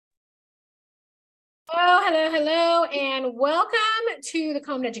Hello, and welcome to the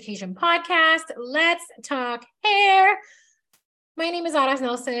Combed Education Podcast. Let's talk hair. My name is Aras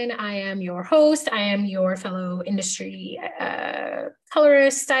Nelson. I am your host. I am your fellow industry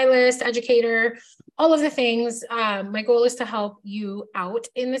colorist, stylist, educator, all of the things. My goal is to help you out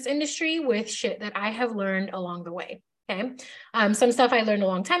in this industry with shit that I have learned along the way. Okay. Some stuff I learned a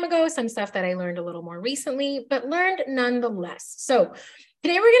long time ago, some stuff that I learned a little more recently, but learned nonetheless. So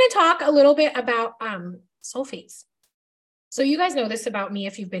today we're going to talk a little bit about sulfates. So you guys know this about me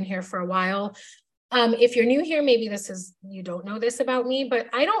if you've been here for a while. If you're new here, maybe you don't know this about me, but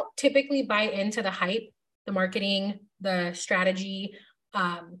I don't typically buy into the hype, the marketing, the strategy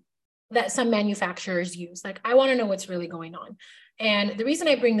that some manufacturers use. Like, I want to know what's really going on. And the reason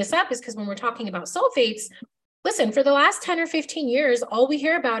I bring this up is because when we're talking about sulfates, listen, for the last 10 or 15 years, all we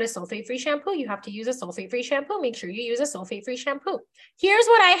hear about is sulfate-free shampoo. You have to use a sulfate-free shampoo. Make sure you use a sulfate-free shampoo. Here's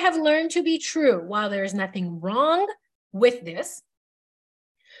what I have learned to be true. While there's nothing wrong with this,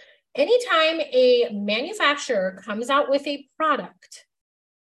 anytime a manufacturer comes out with a product,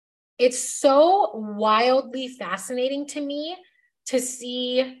 it's so wildly fascinating to me to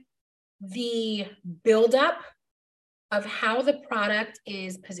see the buildup of how the product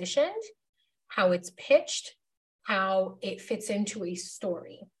is positioned, how it's pitched, how it fits into a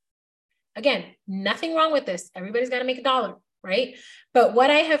story. Again, nothing wrong with this. Everybody's got to make a dollar, right? But what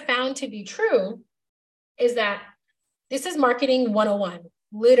I have found to be true is that this is marketing 101,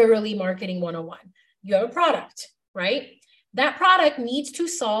 literally marketing 101. You have a product, right? That product needs to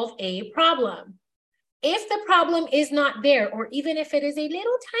solve a problem. If the problem is not there, or even if it is a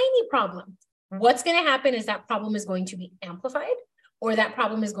little tiny problem, what's going to happen is that problem is going to be amplified, or that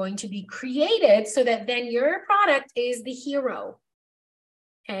problem is going to be created so that then your product is the hero.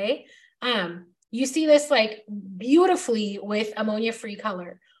 Okay. You see this like beautifully with ammonia-free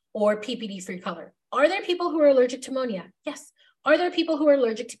color or PPD-free color. Are there people who are allergic to ammonia? Yes. Are there people who are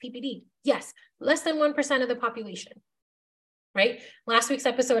allergic to PPD? Yes. Less than 1% of the population, right? Last week's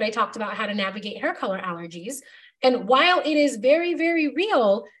episode, I talked about how to navigate hair color allergies. And while it is very, very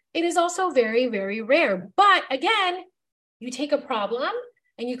real, it is also very, very rare. But again, you take a problem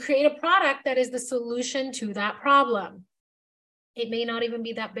and you create a product that is the solution to that problem. It may not even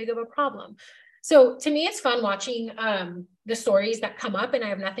be that big of a problem. So to me, it's fun watching the stories that come up, and I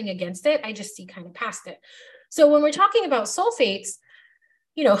have nothing against it. I just see kind of past it. So when we're talking about sulfates,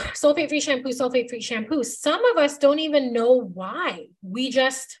 sulfate-free shampoo, some of us don't even know why. We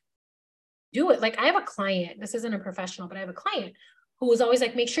just do it. Like, I have a client, this isn't a professional, but I have a client who was always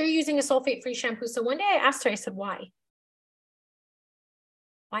like, make sure you're using a sulfate-free shampoo. So one day I asked her, I said, why?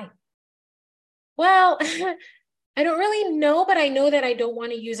 Why? Well, I don't really know, but I know that I don't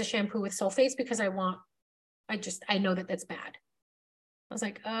want to use a shampoo with sulfates because I know that that's bad. I was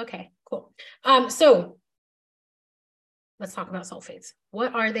like, okay, cool. So let's talk about sulfates.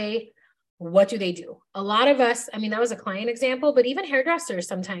 What are they? What do they do? A lot of us, that was a client example, but even hairdressers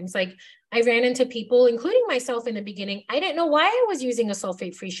sometimes, like, I ran into people, including myself in the beginning. I didn't know why I was using a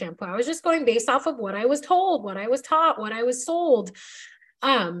sulfate-free shampoo. I was just going based off of what I was told, what I was taught, what I was sold.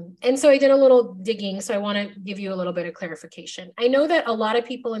 And so I did a little digging. So I want to give you a little bit of clarification. I know that a lot of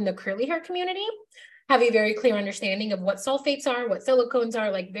people in the curly hair community have a very clear understanding of what sulfates are, what silicones are,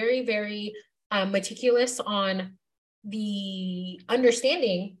 like very, very meticulous on the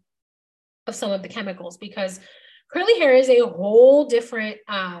understanding of some of the chemicals, because curly hair is a whole different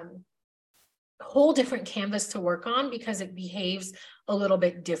canvas to work on because it behaves a little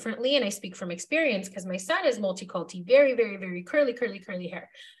bit differently. And I speak from experience because my son is multiculti, very, very, very curly hair.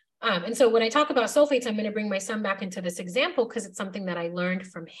 And so when I talk about sulfates, I'm going to bring my son back into this example because it's something that I learned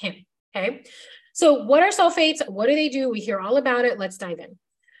from him. Okay. So what are sulfates? What do they do? We hear all about it. Let's dive in.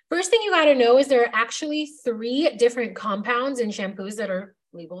 First thing you got to know is there are actually 3 different compounds in shampoos that are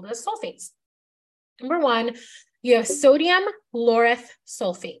labeled as sulfates. Number 1, you have sodium laureth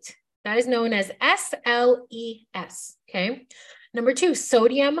sulfate. That is known as SLES, okay? Number 2,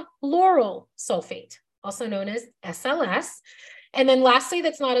 sodium lauryl sulfate, also known as SLS. And then lastly,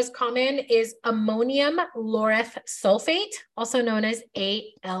 that's not as common, is ammonium laureth sulfate, also known as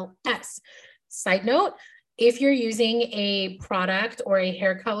ALS. Side note, if you're using a product or a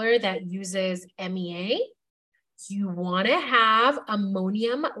hair color that uses MEA, you want to have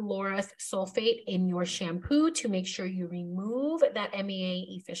ammonium laureth sulfate in your shampoo to make sure you remove that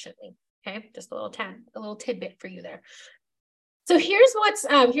MEA efficiently. Okay, just a little tidbit for you there. So here's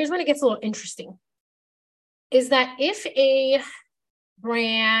when it gets a little interesting, is that if a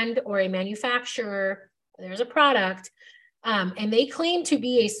brand or a manufacturer, there's a product, and they claim to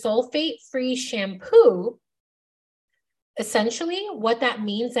be a sulfate-free shampoo, Essentially, what that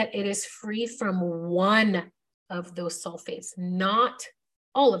means that it is free from one of those sulfates, not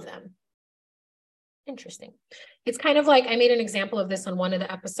all of them. Interesting. It's kind of like, I made an example of this on one of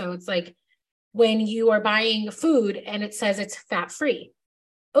the episodes, like when you are buying food and it says it's fat-free.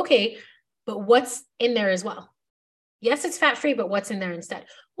 Okay, but what's in there as well? Yes, it's fat-free, but what's in there instead?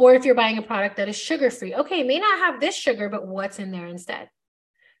 Or if you're buying a product that is sugar-free, okay, it may not have this sugar, but what's in there instead?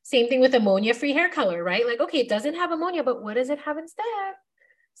 Same thing with ammonia-free hair color, right? Like, okay, it doesn't have ammonia, but what does it have instead?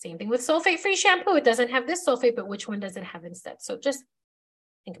 Same thing with sulfate-free shampoo. It doesn't have this sulfate, but which one does it have instead? So just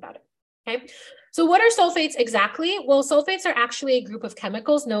think about it, okay? So what are sulfates exactly? Well, sulfates are actually a group of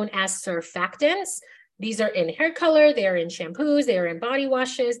chemicals known as surfactants. These are in hair color, they are in shampoos, they are in body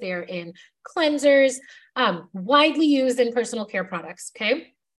washes, they are in cleansers, widely used in personal care products,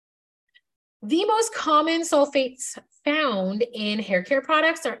 okay? The most common sulfates found in hair care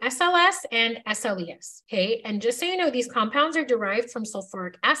products are SLS and SLES, okay? And just so you know, these compounds are derived from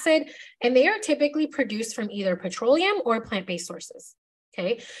sulfuric acid, and they are typically produced from either petroleum or plant-based sources,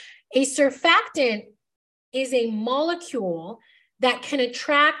 okay? A surfactant is a molecule that can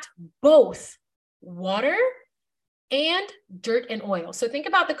attract both water and dirt and oil. So think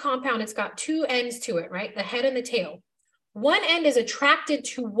about the compound. It's got two ends to it, right? The head and the tail. One end is attracted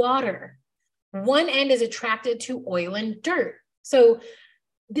to water. One end is attracted to oil and dirt. So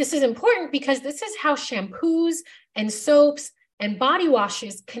this is important because this is how shampoos and soaps and body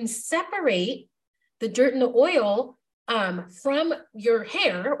washes can separate the dirt and the oil from your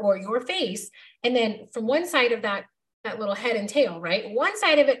hair or your face. And then from one side of that little head and tail, right? One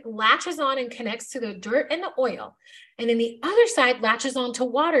side of it latches on and connects to the dirt and the oil. And then the other side latches on to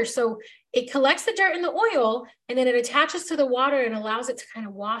water. So it collects the dirt and the oil, and then it attaches to the water and allows it to kind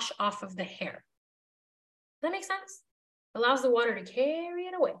of wash off of the hair. Does that make sense? Allows the water to carry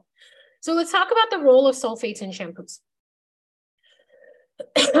it away. So let's talk about the role of sulfates in shampoos.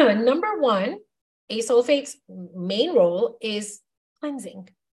 Number one, a sulfate's main role is cleansing.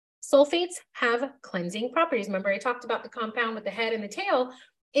 Sulfates have cleansing properties. Remember, I talked about the compound with the head and the tail.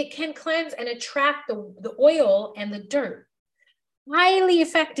 It can cleanse and attract the oil and the dirt. Highly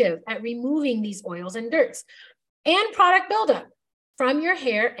effective at removing these oils and dirts and product buildup from your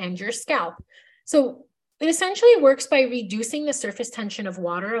hair and your scalp. So it essentially works by reducing the surface tension of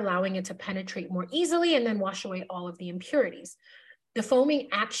water, allowing it to penetrate more easily and then wash away all of the impurities. The foaming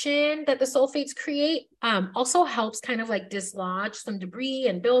action that the sulfates create also helps kind of like dislodge some debris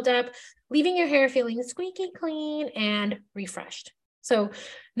and buildup, leaving your hair feeling squeaky clean and refreshed. So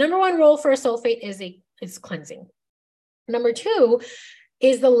number one role for a sulfate is cleansing. Number two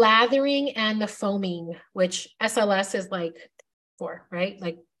is the lathering and the foaming, which SLS is like for, right?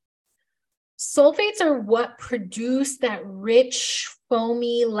 Like sulfates are what produce that rich,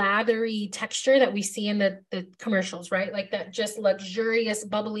 foamy, lathery texture that we see in the commercials, right? Like that just luxurious,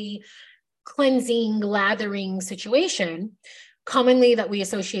 bubbly, cleansing, lathering situation, commonly that we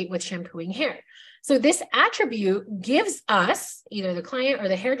associate with shampooing hair. So this attribute gives us, either the client or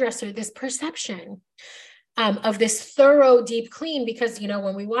the hairdresser, this perception of this thorough, deep clean, because, you know,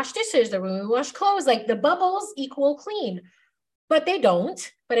 when we wash dishes or when we wash clothes, like the bubbles equal clean. But they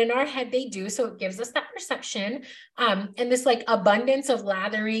don't, but in our head they do. So it gives us that perception and this like abundance of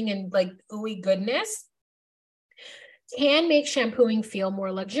lathering and like ooey goodness can make shampooing feel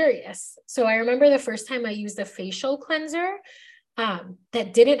more luxurious. So I remember the first time I used a facial cleanser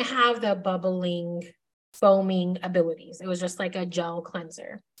that didn't have the bubbling, foaming abilities. It was just like a gel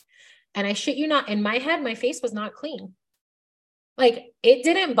cleanser. And I shit you not, in my head, my face was not clean. Like it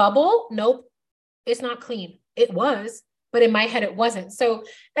didn't bubble. Nope, it's not clean. It was. But in my head, it wasn't. So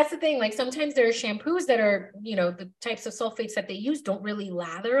that's the thing. Like sometimes there are shampoos that are, you know, the types of sulfates that they use don't really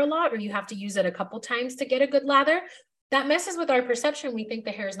lather a lot, or you have to use it a couple times to get a good lather. That messes with our perception. We think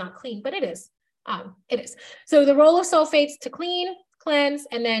the hair is not clean, but it is. It is. So the role of sulfates to clean, cleanse,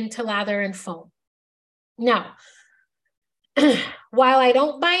 and then to lather and foam. Now, while I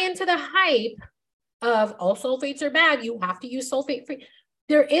don't buy into the hype of all sulfates are bad, you have to use sulfate free,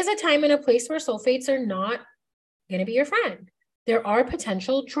 there is a time and a place where sulfates are not going to be your friend. There are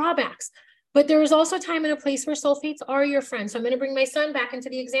potential drawbacks, but there is also time and a place where sulfates are your friend. So I'm going to bring my son back into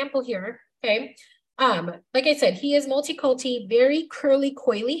the example here. Okay. Like I said, he is multiculti, very curly,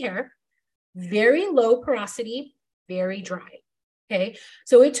 coily hair, very low porosity, very dry. Okay.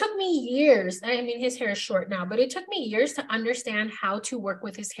 So it took me years. I mean, his hair is short now, but it took me years to understand how to work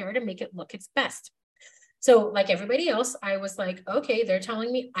with his hair to make it look its best. So like everybody else, I was like, okay, they're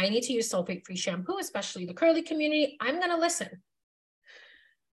telling me I need to use sulfate-free shampoo, especially the curly community. I'm going to listen.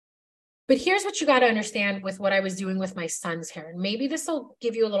 But here's what you got to understand with what I was doing with my son's hair. And maybe this will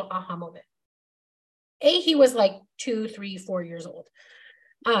give you a little aha moment. He was like 2, 3, 4 years old.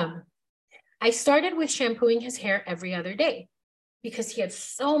 I started with shampooing his hair every other day because he had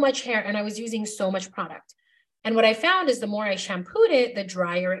so much hair and I was using so much product. And what I found is the more I shampooed it, the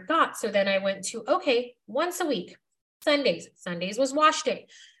drier it got. So then I went to, okay, once a week, Sundays. Sundays was wash day.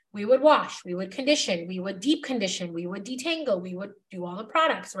 We would wash, we would condition, we would deep condition, we would detangle, we would do all the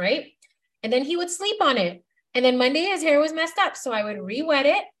products, right? And then he would sleep on it. And then Monday, his hair was messed up. So I would re-wet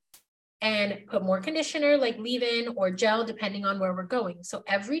it and put more conditioner, like leave-in or gel, depending on where we're going. So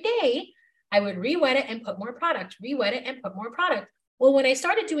every day I would re-wet it and put more product, re-wet it and put more product. Well, when I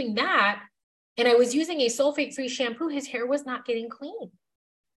started doing that and I was using a sulfate-free shampoo, his hair was not getting clean.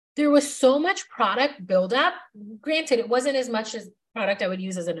 There was so much product buildup. Granted, it wasn't as much as product I would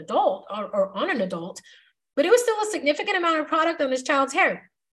use as an adult or on an adult, but it was still a significant amount of product on this child's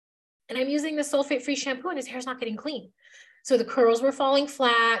hair. And I'm using the sulfate-free shampoo and his hair's not getting clean. So the curls were falling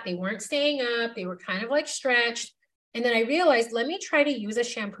flat. They weren't staying up. They were kind of like stretched. And then I realized, let me try to use a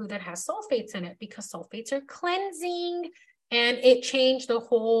shampoo that has sulfates in it because sulfates are cleansing. And it changed the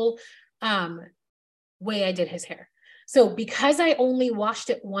whole way I did his hair. So because I only washed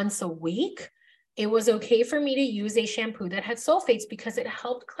it once a week, it was okay for me to use a shampoo that had sulfates because it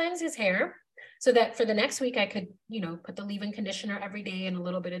helped cleanse his hair so that for the next week I could, put the leave-in conditioner every day and a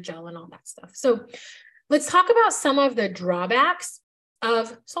little bit of gel and all that stuff. So let's talk about some of the drawbacks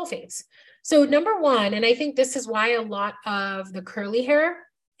of sulfates. So number one, and I think this is why a lot of the curly hair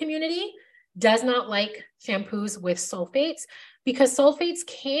community does not like shampoos with sulfates, because sulfates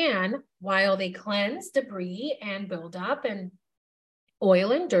can, while they cleanse debris and build up and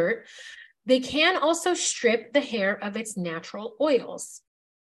oil and dirt, they can also strip the hair of its natural oils.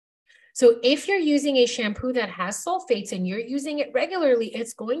 So if you're using a shampoo that has sulfates and you're using it regularly,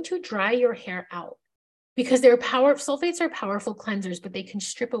 it's going to dry your hair out because sulfates are powerful cleansers, but they can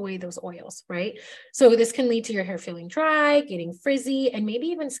strip away those oils, right? So this can lead to your hair feeling dry, getting frizzy, and maybe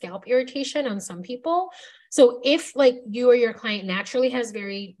even scalp irritation on some people. So if like you or your client naturally has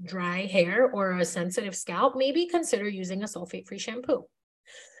very dry hair or a sensitive scalp, maybe consider using a sulfate-free shampoo.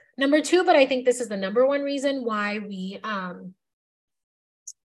 Number two, but I think this is the number one reason why we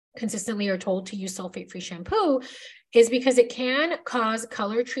consistently are told to use sulfate-free shampoo is because it can cause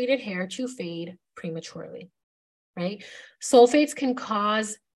color-treated hair to fade prematurely, right? Sulfates can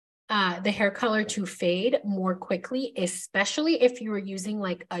cause the hair color to fade more quickly, especially if you are using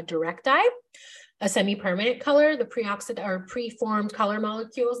like a direct dye, a semi-permanent color, the preformed color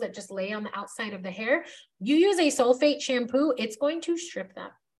molecules that just lay on the outside of the hair. You use a sulfate shampoo, it's going to strip them.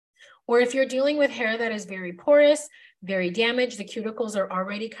 Or if you're dealing with hair that is very porous, very damaged, the cuticles are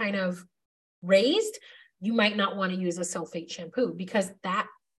already kind of raised, you might not want to use a sulfate shampoo because that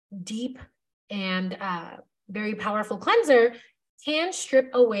deep and very powerful cleanser can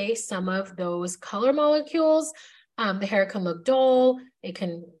strip away some of those color molecules. The hair can look dull, it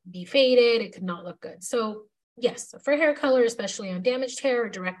can be faded, it could not look good. So yes, for hair color, especially on damaged hair or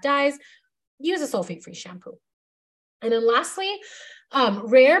direct dyes, use a sulfate-free shampoo. And then lastly,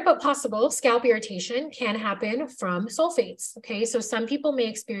 rare but possible scalp irritation can happen from sulfates. Okay, so some people may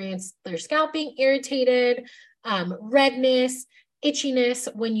experience their scalp being irritated, redness,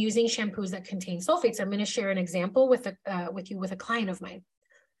 itchiness when using shampoos that contain sulfates. I'm going to share an example with you with a client of mine.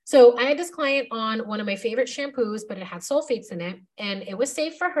 So I had this client on one of my favorite shampoos, but it had sulfates in it and it was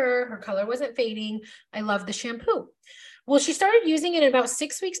safe for her. Her color wasn't fading. I loved the shampoo. Well, she started using it about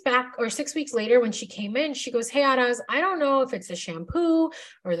 6 weeks back or 6 weeks later when she came in. She goes, "Hey, Araz, I don't know if it's the shampoo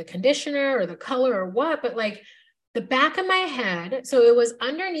or the conditioner or the color or what, but like the back of my head." So it was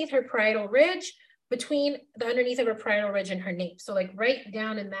underneath her parietal ridge, between the underneath of her parietal ridge and her nape. So like right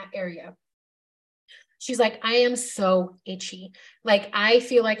down in that area. She's like, "I am so itchy. Like I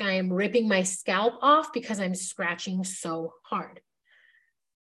feel like I am ripping my scalp off because I'm scratching so hard."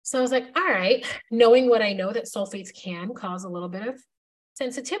 So I was like, all right, knowing what I know that sulfates can cause a little bit of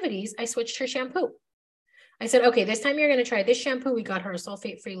sensitivities, I switched her shampoo. I said, okay, this time you're going to try this shampoo. We got her a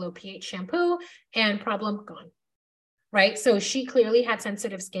sulfate-free low pH shampoo and problem gone, right? So she clearly had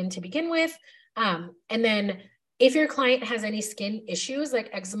sensitive skin to begin with. And then if your client has any skin issues like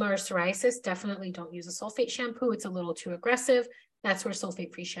eczema or psoriasis, definitely don't use a sulfate shampoo. It's a little too aggressive. That's where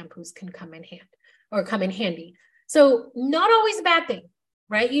sulfate-free shampoos can come in handy. So not always a bad thing.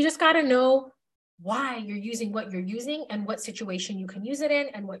 Right? You just got to know why you're using what you're using and what situation you can use it in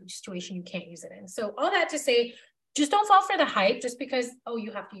and what situation you can't use it in. So all that to say, just don't fall for the hype just because, oh,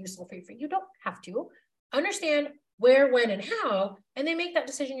 you have to use sulfate free. You don't have to. Understand where, when, and how, and then make that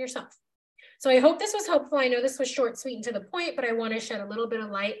decision yourself. So I hope this was helpful. I know this was short, sweet, and to the point, but I want to shed a little bit of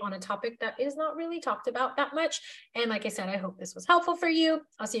light on a topic that is not really talked about that much. And like I said, I hope this was helpful for you.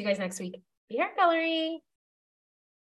 I'll see you guys next week. hair coloring.